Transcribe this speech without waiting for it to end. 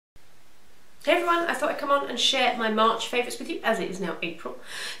Hey everyone, I thought I'd come on and share my March favourites with you, as it is now April.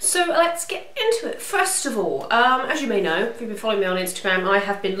 So let's get into it. First of all, as you may know, if you've been following me on Instagram, I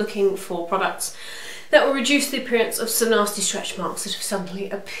have been looking for products that will reduce the appearance of some nasty stretch marks that have suddenly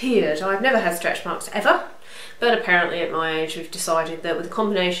appeared. I've never had stretch marks ever, but apparently at my age we've decided that with a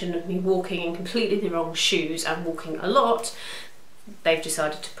combination of me walking in completely the wrong shoes and walking a lot, they've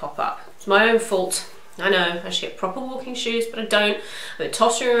decided to pop up. It's my own fault. I know, I should get proper walking shoes, but I don't. I've been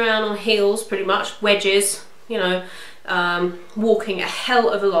tottering around on heels, pretty much, wedges, you know, walking a hell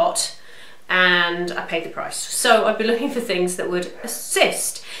of a lot, and I paid the price. So I've been looking for things that would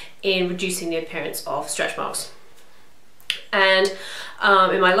assist in reducing the appearance of stretch marks. And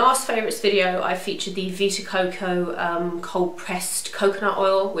in my last favourites video, I featured the Vita Coco cold pressed coconut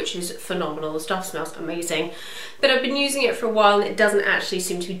oil, which is phenomenal. The stuff smells amazing. But I've been using it for a while and it doesn't actually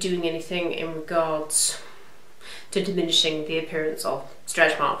seem to be doing anything in regards to diminishing the appearance of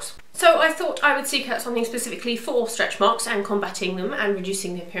stretch marks. So I thought I would seek out something specifically for stretch marks and combating them and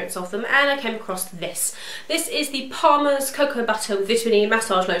reducing the appearance of them, and I came across this. This is the Palmer's Cocoa Butter with Vitamin E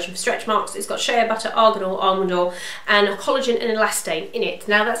Massage Lotion for stretch marks. It's got shea butter, argan oil, almond oil and collagen and elastane in it.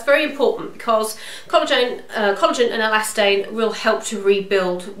 Now that's very important because collagen and elastane will help to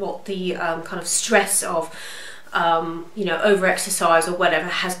rebuild what the kind of stress of you know, over-exercise or whatever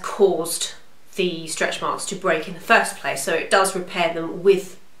has caused the stretch marks to break in the first place. So it does repair them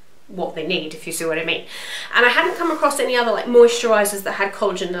with what they need, if you see what I mean. And I hadn't come across any other like moisturisers that had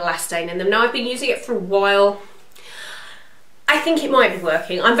collagen and elastane in them. Now I've been using it for a while. I think it might be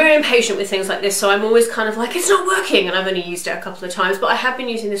working. I'm very impatient with things like this, so I'm always kind of like, it's not working, and I've only used it a couple of times, but I have been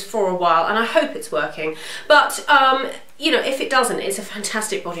using this for a while and I hope it's working. But you know, if it doesn't, it's a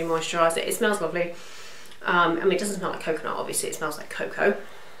fantastic body moisturiser. It smells lovely. I mean, it doesn't smell like coconut, obviously, it smells like cocoa.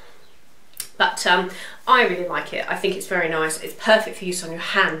 But I really like it. I think it's very nice. It's perfect for use on your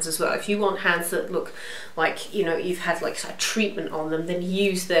hands as well. If you want hands that look like, you know, you've had like a treatment on them, then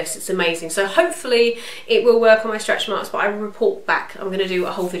use this. It's amazing. So hopefully it will work on my stretch marks, but I will report back. I'm going to do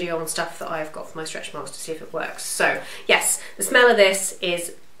a whole video on stuff that I've got for my stretch marks to see if it works. So yes, the smell of this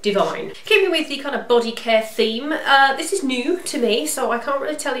is divine. Keeping with the kind of body care theme, this is new to me, so I can't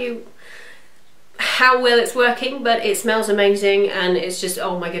really tell you how well it's working, but it smells amazing and it's just,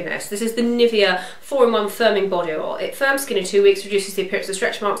 oh my goodness. This is the Nivea 4-in-1 Firming Body Oil. It firms skin in 2 weeks, reduces the appearance of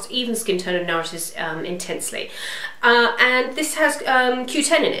stretch marks, even skin tone, and nourishes intensely. And this has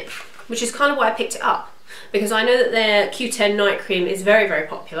Q10 in it, which is kind of why I picked it up, because I know that their Q10 night cream is very, very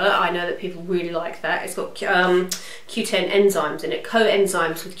popular. I know that people really like that. It's got Q10 enzymes in it,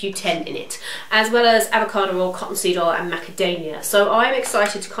 coenzymes with Q10 in it, as well as avocado oil, cottonseed oil and macadamia. So I'm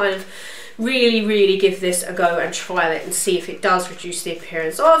excited to kind of really give this a go and trial it and see if it does reduce the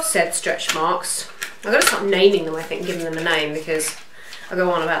appearance of said stretch marks. I'm going to start naming them, I think, and giving them a name, because I go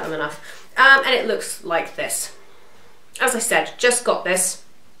on about them enough. And it looks like this. As I said, just got this,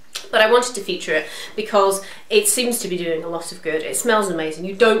 but I wanted to feature it because it seems to be doing a lot of good. It smells amazing.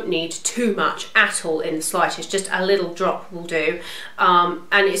 You don't need too much at all in the slightest, just a little drop will do,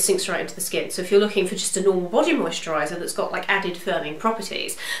 and it sinks right into the skin. So if you're looking for just a normal body moisturiser that's got like added firming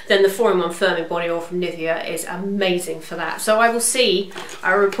properties, then the 4-in-1 Firming Body Oil from Nivea is amazing for that. So I will see,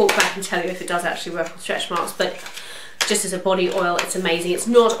 I will report back and tell you if it does actually work on stretch marks, but just as a body oil, it's amazing. It's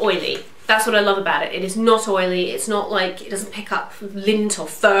not oily. That's what I love about it. It is not oily. It's not like, it doesn't pick up lint or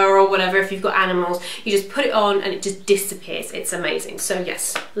fur or whatever if you've got animals. You just put it on and it just disappears. It's amazing. So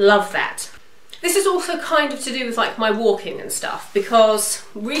yes, love that. This is also kind of to do with like my walking and stuff, because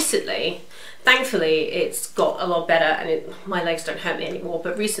recently, thankfully, it's got a lot better and my legs don't hurt me anymore,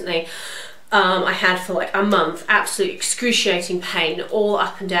 but recently I had for like a month absolute excruciating pain all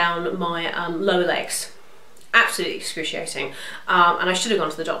up and down my lower legs. Absolutely excruciating, and I should have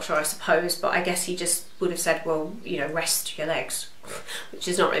gone to the doctor, I suppose, but I guess he just would have said, well, you know, rest your legs, which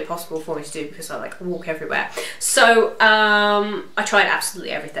is not really possible for me to do because I like walk everywhere. So I tried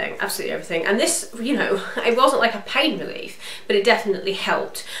absolutely everything, and this, you know, it wasn't like a pain relief, but it definitely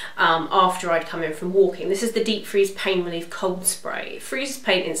helped after I'd come in from walking. This is the Deep Freeze Pain Relief Cold Spray. It freezes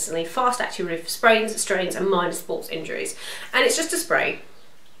pain instantly, fast active relief for sprains, strains and minor sports injuries, and it's just a spray.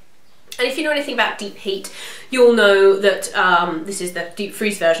 And if you know anything about deep heat, you'll know that this is the deep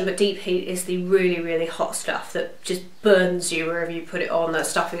freeze version, but deep heat is the really hot stuff that just burns you wherever you put it on. That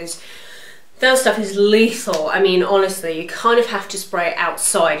stuff is lethal. I mean, honestly, you kind of have to spray it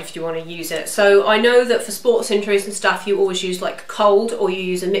outside if you want to use it. So I know that for sports injuries and stuff, you always use like cold, or you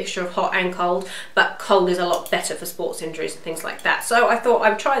use a mixture of hot and cold, but cold is a lot better for sports injuries and things like that. So I thought I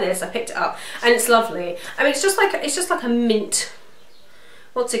would try this. I picked it up and it's lovely. I mean, it's just like a mint.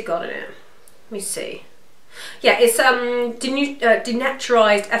 What's it got in it? Let me see. Yeah, it's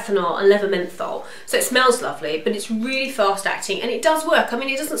denaturized ethanol and leather menthol, so it smells lovely, but it's really fast acting and it does work. I mean,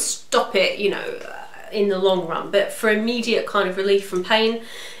 it doesn't stop it, you know, in the long run, but for immediate kind of relief from pain,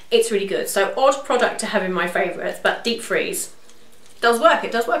 it's really good. So odd product to have in my favourites, but deep freeze does work.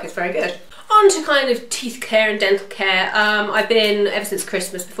 It does work. It's very good. On to kind of teeth care and dental care. I've been, ever since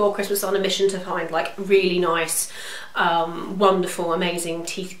Christmas, before Christmas, on a mission to find like really nice, wonderful, amazing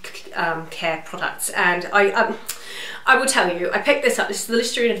teeth care products. And I will tell you, I picked this up. This is the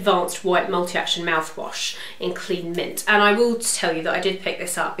Listerine Advanced White Multi-Action Mouthwash in Clean Mint. And I will tell you that I did pick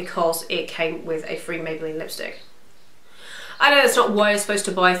this up because it came with a free Maybelline lipstick. I know that's not why you're supposed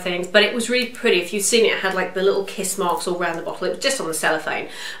to buy things, but it was really pretty. If you've seen it, it had like the little kiss marks all around the bottle. It was just on the cellophane.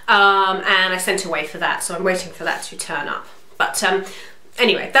 And I sent away for that, so I'm waiting for that to turn up. But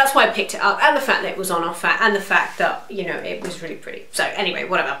anyway, that's why I picked it up, and the fact that it was on offer, and the fact that, you know, it was really pretty. So anyway,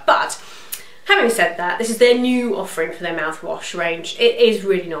 whatever. But having said that, this is their new offering for their mouthwash range. It is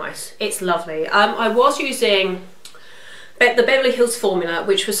really nice. It's lovely. I was using the Beverly Hills formula,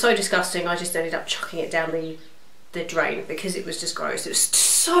 which was so disgusting, I just ended up chucking it down the drain because it was just gross. It was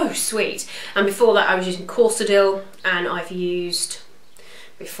so sweet. And before that I was using Corsadil, and I've used,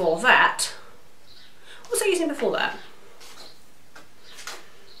 before that, what was I using before that?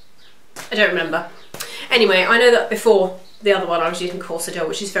 I don't remember. Anyway, I know that before the other one I was using Corsadil,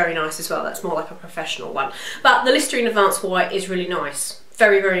 which is very nice as well. That's more like a professional one. But the Listerine Advanced White is really nice.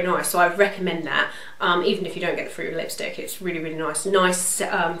 Very, very nice. So I would recommend that, even if you don't get the fruit lipstick. It's really, really nice. Nice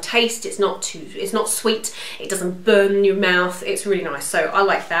taste. It's not sweet. It doesn't burn your mouth. It's really nice. So I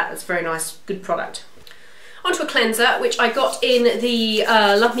like that. It's a very nice, good product. Onto a cleanser, which I got in the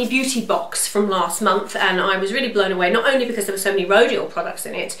Love Me Beauty box from last month, and I was really blown away, not only because there were so many Rodial products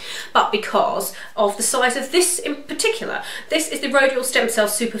in it, but because of the size of this in particular. This is the Rodial Stem Cell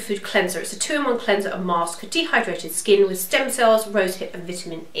Superfood Cleanser. It's a 2-in-1 cleanser and mask for dehydrated skin with stem cells, rosehip and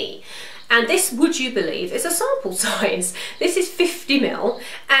vitamin E. And this, would you believe, is a sample size. This is 50 ml,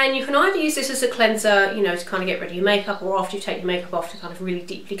 and you can either use this as a cleanser, you know, to kind of get rid of your makeup, or after you take your makeup off to kind of really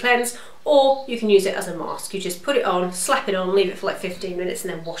deeply cleanse, or you can use it as a mask. You just put it on, slap it on, leave it for like 15 minutes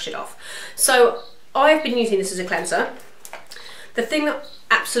and then wash it off. So I've been using this as a cleanser. The thing that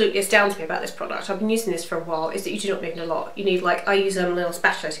absolutely astounds me about this product, I've been using this for a while, is that you do not need a lot. You need, like, I use a little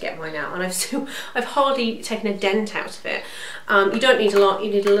spatula to get mine out, and I've hardly taken a dent out of it. You don't need a lot.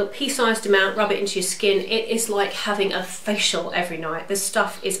 You need a little pea-sized amount, rub it into your skin. It is like having a facial every night. This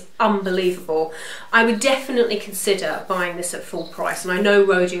stuff is unbelievable. I would definitely consider buying this at full price, and I know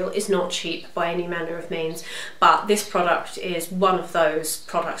Rodial is not cheap by any manner of means, but this product is one of those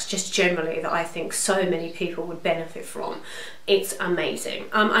products just generally that I think so many people would benefit from. It's amazing.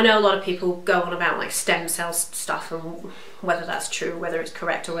 I know a lot of people go on about like stem cell stuff and whether that's true, whether it's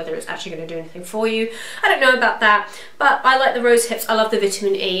correct, or whether it's actually going to do anything for you. I don't know about that, but I like the rose hips, I love the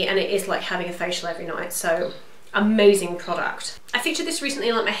vitamin E, and it is like having a facial every night, so amazing product. I featured this recently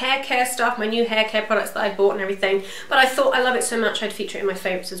in like my hair care stuff, my new hair care products that I bought and everything, but I thought I love it so much I'd feature it in my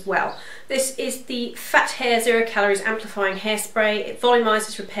favourites as well. This is the Fat Hair 0 Calories Amplifying Hairspray. It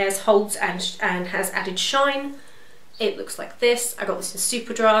volumizes, repairs, holds and has added shine. It looks like this. I got this in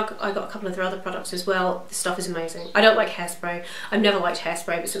Superdrug. I got a couple of their other products as well. This stuff is amazing. I don't like hairspray. I've never liked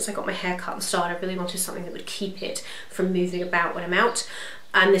hairspray, but since I got my hair cut and started, I really wanted something that would keep it from moving about when I'm out.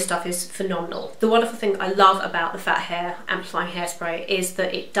 And this stuff is phenomenal. The wonderful thing I love about the Fat Hair Amplifying Hairspray is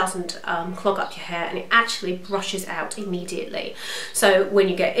that it doesn't clog up your hair, and it actually brushes out immediately. So when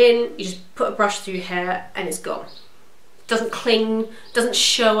you get in, you just put a brush through your hair and it's gone. Doesn't cling, doesn't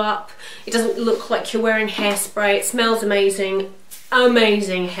show up, it doesn't look like you're wearing hairspray. It smells amazing.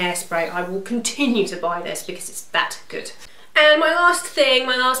 Amazing hairspray. I will continue to buy this because it's that good. And my last thing,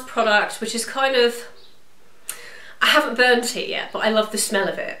 my last product, which is kind of, I haven't burnt it yet, but I love the smell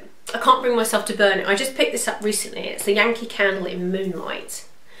of it. I can't bring myself to burn it. I just picked this up recently. It's the Yankee candle in Moonlight.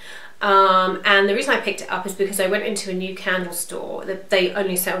 And the reason I picked it up is because I went into a new candle store. They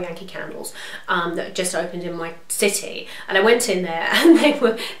only sell Yankee candles that just opened in my city, and I went in there and they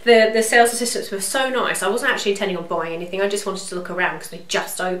were the sales assistants were so nice. I wasn't actually intending on buying anything. I just wanted to look around because they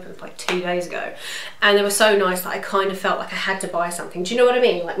just opened like 2 days ago, and they were so nice that I kind of felt like I had to buy something. Do you know what I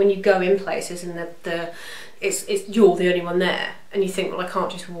mean? Like when you go in places and you're the only one there, and you think, well, I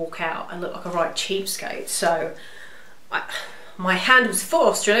can't just walk out and look like a right cheapskate. So my hand was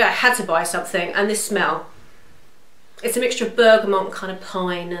forced, really. I had to buy something, and this smell, it's a mixture of bergamot and kind of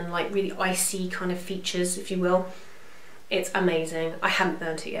pine and like really icy kind of features, if you will. It's amazing. I haven't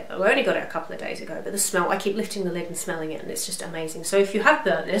burnt it yet though. I only got it a couple of days ago, but the smell, I keep lifting the lid and smelling it, and it's just amazing. So if you have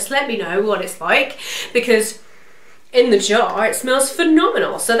burnt this, let me know what it's like, because in the jar, it smells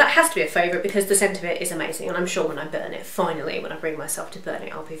phenomenal. So that has to be a favourite because the scent of it is amazing, and I'm sure when I burn it, finally, when I bring myself to burn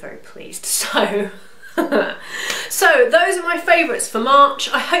it, I'll be very pleased. So so those are my favourites for March.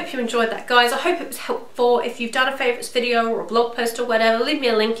 I hope you enjoyed that, guys. I hope it was helpful. If you've done a favourites video or a blog post or whatever, leave me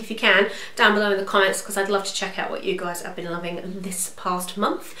a link if you can down below in the comments, because I'd love to check out what you guys have been loving this past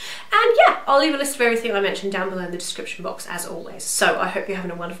month. And yeah, I'll leave a list of everything I mentioned down below in the description box as always. So I hope you're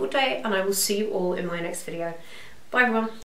having a wonderful day, and I will see you all in my next video. Bye everyone.